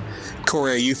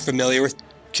 Corey, are you familiar with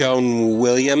Joan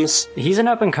Williams? He's an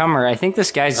up-and-comer. I think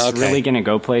this guy's really going to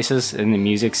go places in the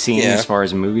music scene as far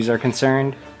as movies are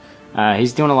concerned.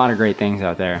 He's doing a lot of great things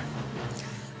out there.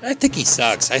 I think he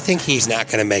sucks. I think he's not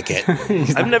going to make it.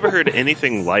 I've never heard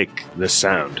anything like this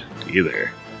sound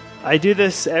either. I do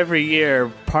this every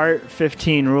year, Part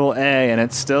 15, Rule A, and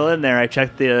it's still in there. I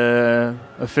checked the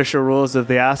official rules of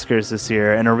the Oscars this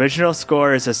year. An original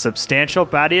score is a substantial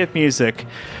body of music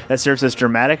that serves as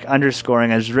dramatic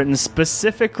underscoring as written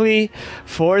specifically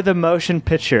for the motion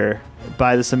picture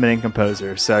by the submitting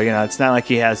composer. So, it's not like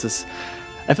he has this...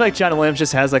 I feel like John Williams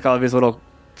just has like all of these little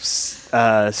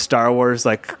Star Wars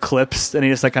like clips, and he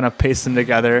just like kind of pastes them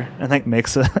together and like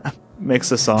makes a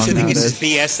song. Do you think it's just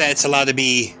BS that it's allowed to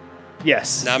be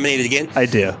nominated again? I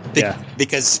do.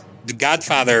 Because The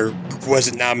Godfather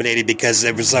wasn't nominated because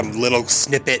there was some little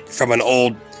snippet from an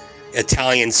old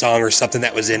Italian song or something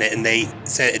that was in it, and they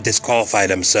said it disqualified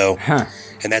him. So,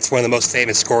 and that's one of the most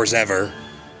famous scores ever.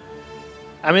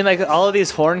 I mean, like all of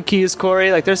these horn keys,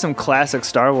 Corey. Like, there's some classic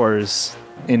Star Wars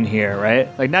in here, right?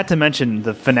 Like, not to mention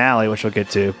the finale, which we'll get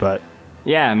to, but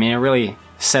yeah, I mean, it really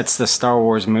sets the Star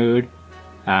Wars mood.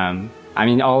 I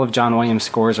mean, all of John Williams'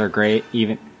 scores are great.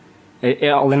 Even in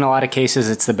a lot of cases,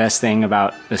 it's the best thing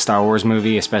about the Star Wars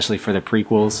movie, especially for the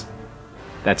prequels.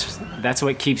 That's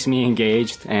what keeps me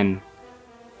engaged, and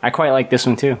I quite like this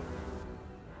one too.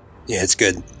 Yeah, it's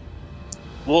good.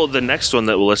 Well, the next one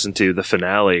that we'll listen to, the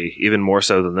finale, even more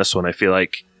so than this one, I feel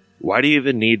like, why do you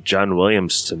even need John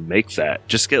Williams to make that?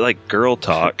 Just get like Girl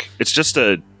Talk. It's just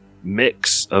a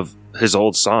mix of his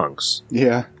old songs.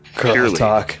 Yeah. Girl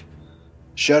Talk.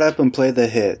 Shut up and play the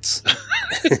hits.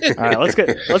 All right, let's go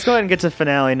ahead and get to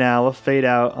finale now. We'll fade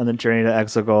out on the Journey to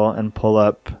Exegol and pull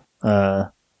up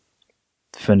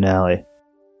finale.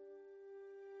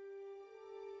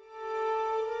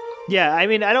 Yeah, I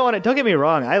mean, don't get me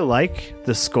wrong. I like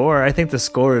the score. I think the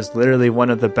score is literally one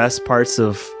of the best parts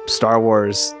of Star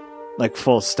Wars, like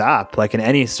full stop, like in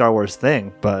any Star Wars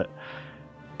thing, but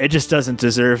it just doesn't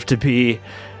deserve to be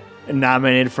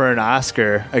nominated for an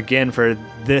Oscar again for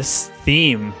this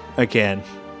theme again.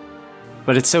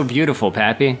 But it's so beautiful,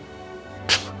 Pappy.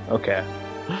 Okay.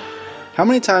 How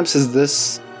many times has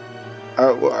this...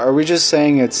 Are we just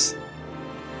saying it's...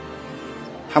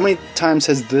 How many times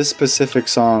has this specific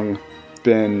song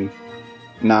been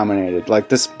nominated? Like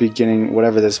this beginning,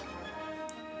 whatever this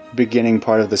beginning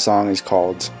part of the song is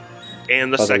called.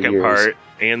 And the second part,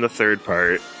 and the third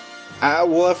part.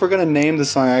 Well, if we're gonna name the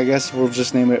song, I guess we'll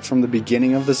just name it from the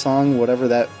beginning of the song, whatever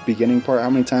that beginning part. How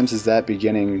many times has that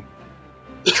beginning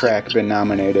track been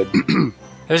nominated?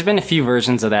 There's been a few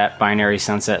versions of that Binary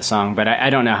Sunset song, but I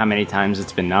don't know how many times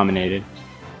it's been nominated.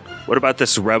 What about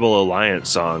this Rebel Alliance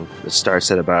song that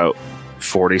starts at about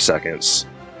 40 seconds?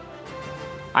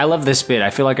 I love this bit. I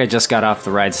feel like I just got off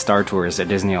the ride Star Tours at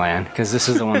Disneyland, because this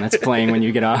is the one that's playing when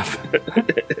you get off.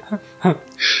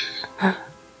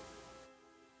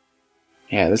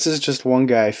 Yeah, this is just one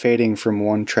guy fading from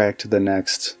one track to the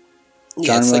next. Yeah,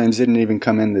 John it's Williams didn't even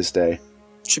come in this day.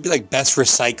 should be like best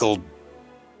recycled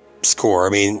score. I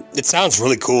mean, it sounds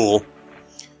really cool,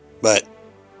 but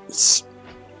it's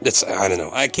I don't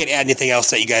know. I can't add anything else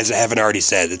that you guys haven't already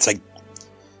said. It's like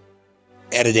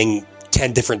editing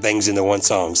 10 different things into one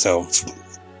song. So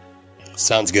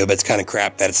sounds good, but it's kind of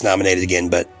crap that it's nominated again.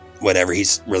 But whatever,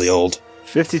 he's really old.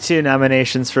 52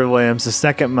 nominations for Williams, the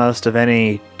second most of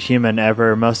any human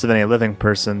ever, most of any living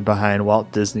person, behind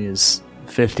Walt Disney's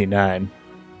 59.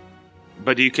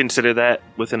 But do you consider that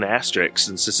with an asterisk,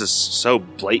 since this is so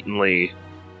blatantly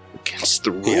against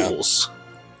the rules?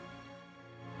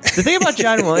 The thing about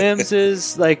John Williams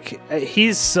is, like,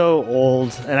 he's so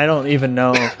old, and I don't even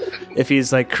know if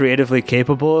he's, like, creatively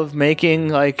capable of making,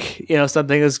 like, you know,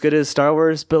 something as good as Star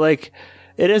Wars, but, like,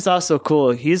 it is also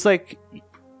cool. He's, like,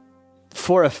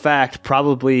 for a fact,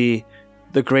 probably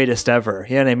the greatest ever.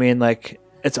 You know what I mean? Like,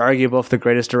 it's arguable if the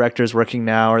greatest director is working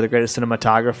now or the greatest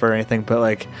cinematographer or anything, but,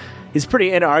 like, he's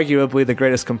pretty inarguably the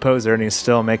greatest composer, and he's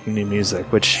still making new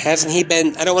music, which... Hasn't he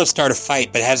been... I don't want to start a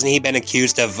fight, but hasn't he been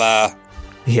accused of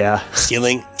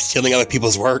stealing other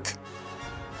people's work?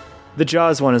 The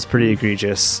Jaws one is pretty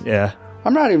egregious, yeah.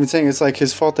 I'm not even saying it's like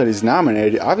his fault that he's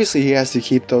nominated. Obviously, he has to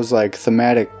keep those like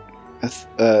thematic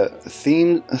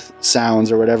theme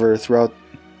sounds or whatever throughout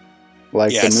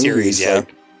like the movies. Series, yeah.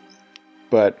 Like,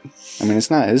 but I mean, it's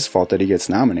not his fault that he gets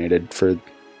nominated for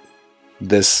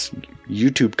this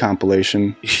YouTube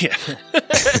compilation. Yeah.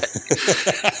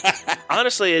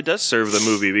 Honestly, it does serve the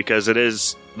movie because it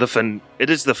is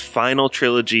the final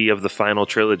trilogy of the final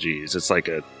trilogies. It's like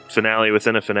a finale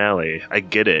within a finale. I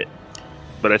get it,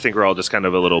 but I think we're all just kind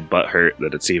of a little butthurt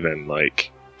that it's even like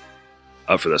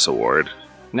up for this award.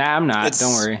 Nah, I'm not.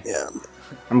 Don't worry. Yeah.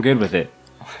 I'm good with it.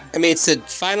 I mean, it's the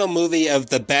final movie of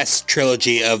the best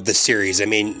trilogy of the series. I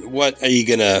mean, what are you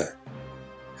gonna...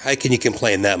 How can you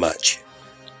complain that much?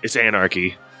 It's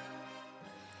anarchy.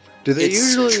 Do they It's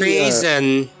usually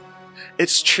treason.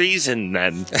 It's treason,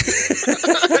 then.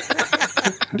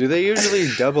 do they usually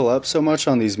double up so much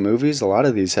on these movies? A lot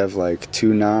of these have like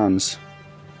 2 noms.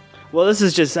 Well, this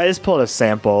is just... I just pulled a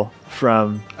sample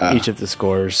from each of the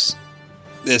scores.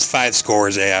 There's 5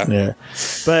 scores, yeah. Yeah.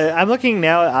 But I'm looking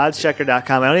now at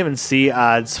oddschecker.com. I don't even see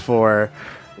odds for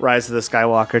Rise of the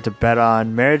Skywalker to bet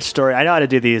on. Marriage Story, I know how to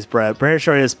do these, Brett. Marriage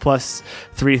Story is plus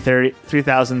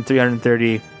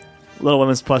 3,330. Little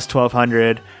Women's plus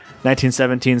 1,200.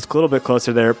 1917 is a little bit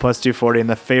closer there, plus 240. And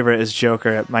the favorite is Joker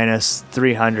at minus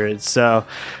 300. So,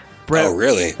 Brett, Oh,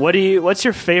 really? what's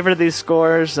your favorite of these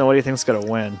scores, and what do you think's going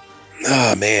to win?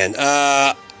 Oh, man.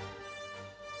 I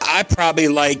probably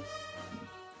like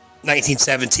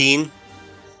 1917.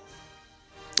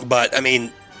 But, I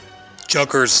mean,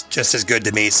 Joker's just as good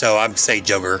to me, so I'd say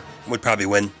Joker would probably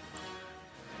win.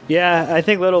 Yeah, I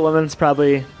think Little Women's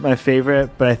probably my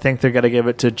favorite, but I think they're going to give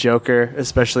it to Joker,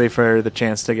 especially for the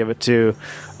chance to give it to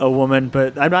a woman.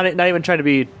 But I'm not even trying to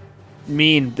be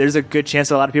mean. There's a good chance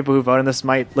that a lot of people who vote on this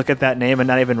might look at that name and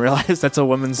not even realize that's a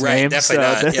woman's Right, name. definitely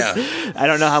So not, yeah. I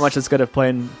don't know how much it's going to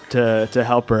play to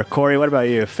help her. Corey, what about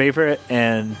you? Favorite,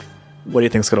 and what do you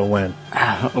think's going to win?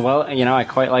 Well, you know, I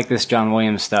quite like this John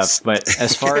Williams stuff, but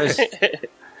as far as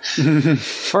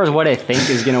what I think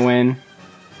is going to win,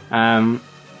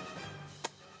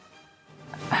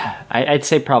 I'd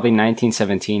say probably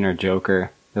 1917 or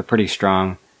Joker. They're pretty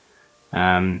strong.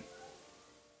 I'd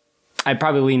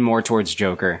probably lean more towards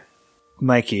Joker.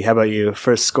 Mikey, how about you?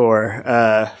 First score,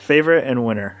 favorite and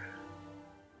winner.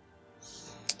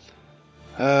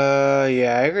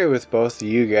 Yeah, I agree with both of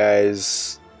you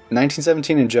guys.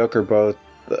 1917 and Joker both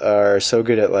are so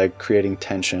good at like creating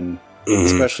tension,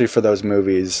 especially for those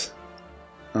movies.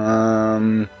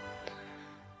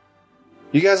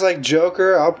 You guys like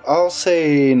Joker? I'll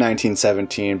say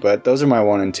 1917, but those are my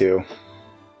 1 and 2.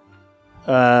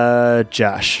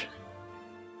 Josh.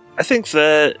 I think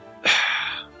that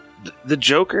the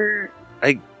Joker,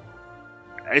 I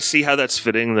see how that's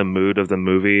fitting the mood of the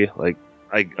movie. Like,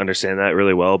 I understand that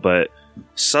really well, but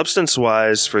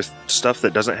substance-wise, for stuff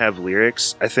that doesn't have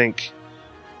lyrics, I think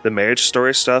the Marriage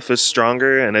Story stuff is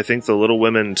stronger, and I think the Little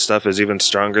Women stuff is even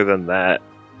stronger than that.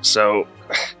 So,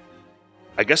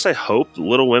 I guess I hope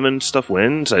Little Women stuff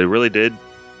wins. I really did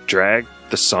drag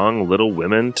the song Little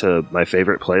Women to my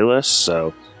favorite playlist,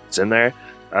 so it's in there.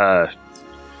 I'll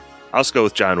just go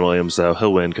with John Williams, though.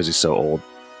 He'll win because he's so old.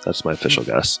 That's my official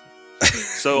guess.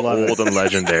 So old and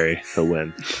legendary, he'll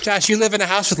win. Josh, you live in a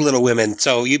house with Little Women,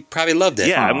 so you probably loved it.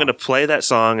 Yeah, I'm going to play that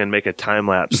song and make a time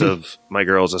lapse of my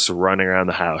girls just running around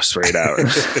the house for 8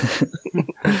 hours.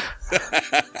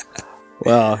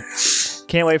 Well,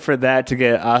 can't wait for that to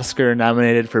get Oscar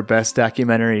nominated for Best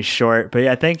Documentary Short. But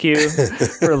yeah, thank you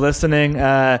for listening.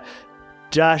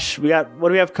 Josh, what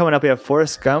do we have coming up? We have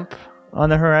Forrest Gump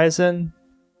on the horizon.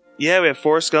 Yeah, we have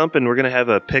Forrest Gump, and we're going to have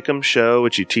a Pick'em show,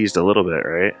 which you teased a little bit,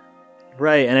 right?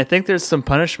 Right, and I think there's some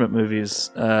punishment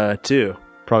movies, too.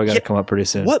 Probably going to come up pretty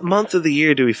soon. What month of the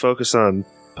year do we focus on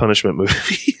punishment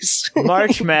movies?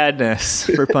 March Madness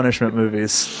for punishment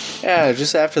movies. Yeah,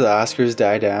 just after the Oscars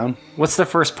die down. What's the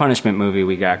first punishment movie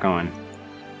we got going?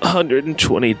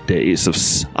 120 Days of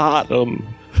Sodom.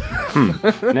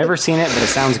 Never seen it, but it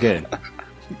sounds good.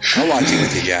 I'll watch it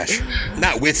with you, Josh.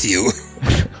 Not with you.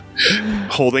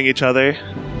 Holding each other,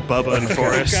 Bubba and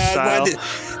Forrest style.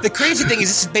 The crazy thing is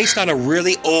this is based on a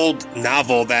really old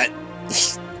novel that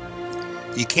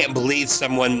you can't believe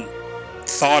someone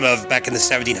thought of back in the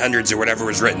 1700s or whatever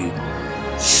was written.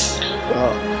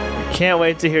 Well, can't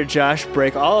wait to hear Josh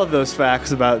break all of those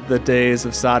facts about the Days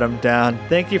of Sodom down.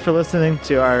 Thank you for listening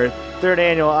to our 3rd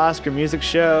annual Oscar Music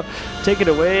Show. Take it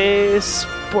away,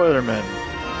 Spoilerman.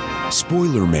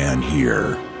 Spoilerman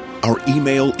here. Our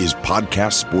email is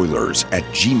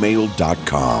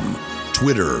podcastspoilers@gmail.com.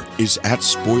 Twitter is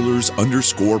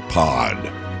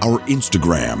 @spoilers_pod. Our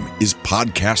Instagram is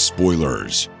podcast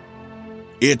spoilers.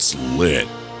 It's lit.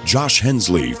 Josh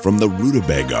Hensley from the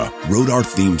Rutabaga wrote our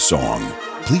theme song.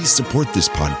 Please support this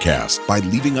podcast by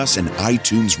leaving us an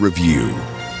iTunes review.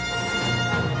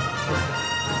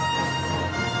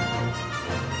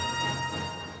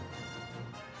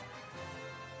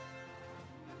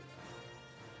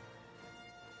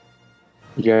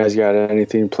 You guys got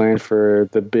anything planned for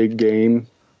the big game?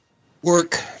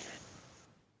 Work.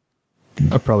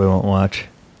 I probably won't watch.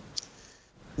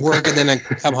 Work, and then I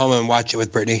come home and watch it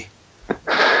with Brittany.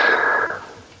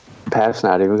 Pat's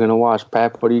not even going to watch.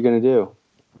 Pat, what are you going to do?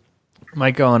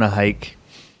 Might go on a hike.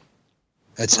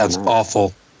 That sounds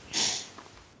awful.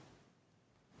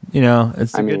 You know,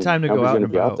 it's a good time to go out and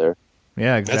about. Out there.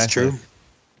 Yeah, exactly. That's true.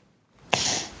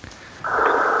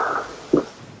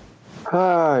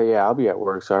 Yeah, I'll be at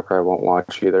work, so I probably won't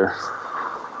watch either.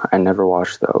 I never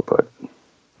watch, though, but...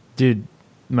 Dude,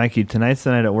 Mikey, tonight's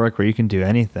the night at work where you can do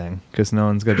anything, because no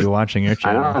one's going to be watching your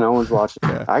channel. I know, no one's watching.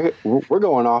 Yeah. We're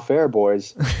going off air,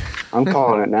 boys. I'm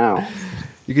calling it now.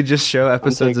 You could just show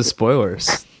episodes of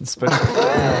spoilers.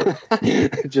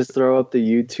 Just throw up the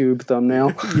YouTube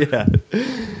thumbnail. Yeah.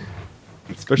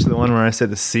 Especially the one where I say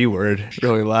the C word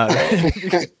really loud.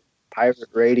 Pirate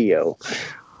radio.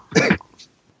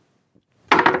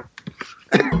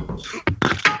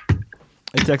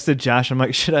 I texted Josh. I'm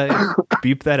like, should I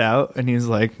beep that out? And he's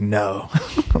like, no.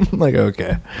 I'm like,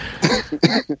 okay.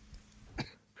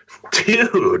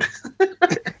 Dude.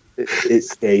 It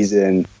stays in.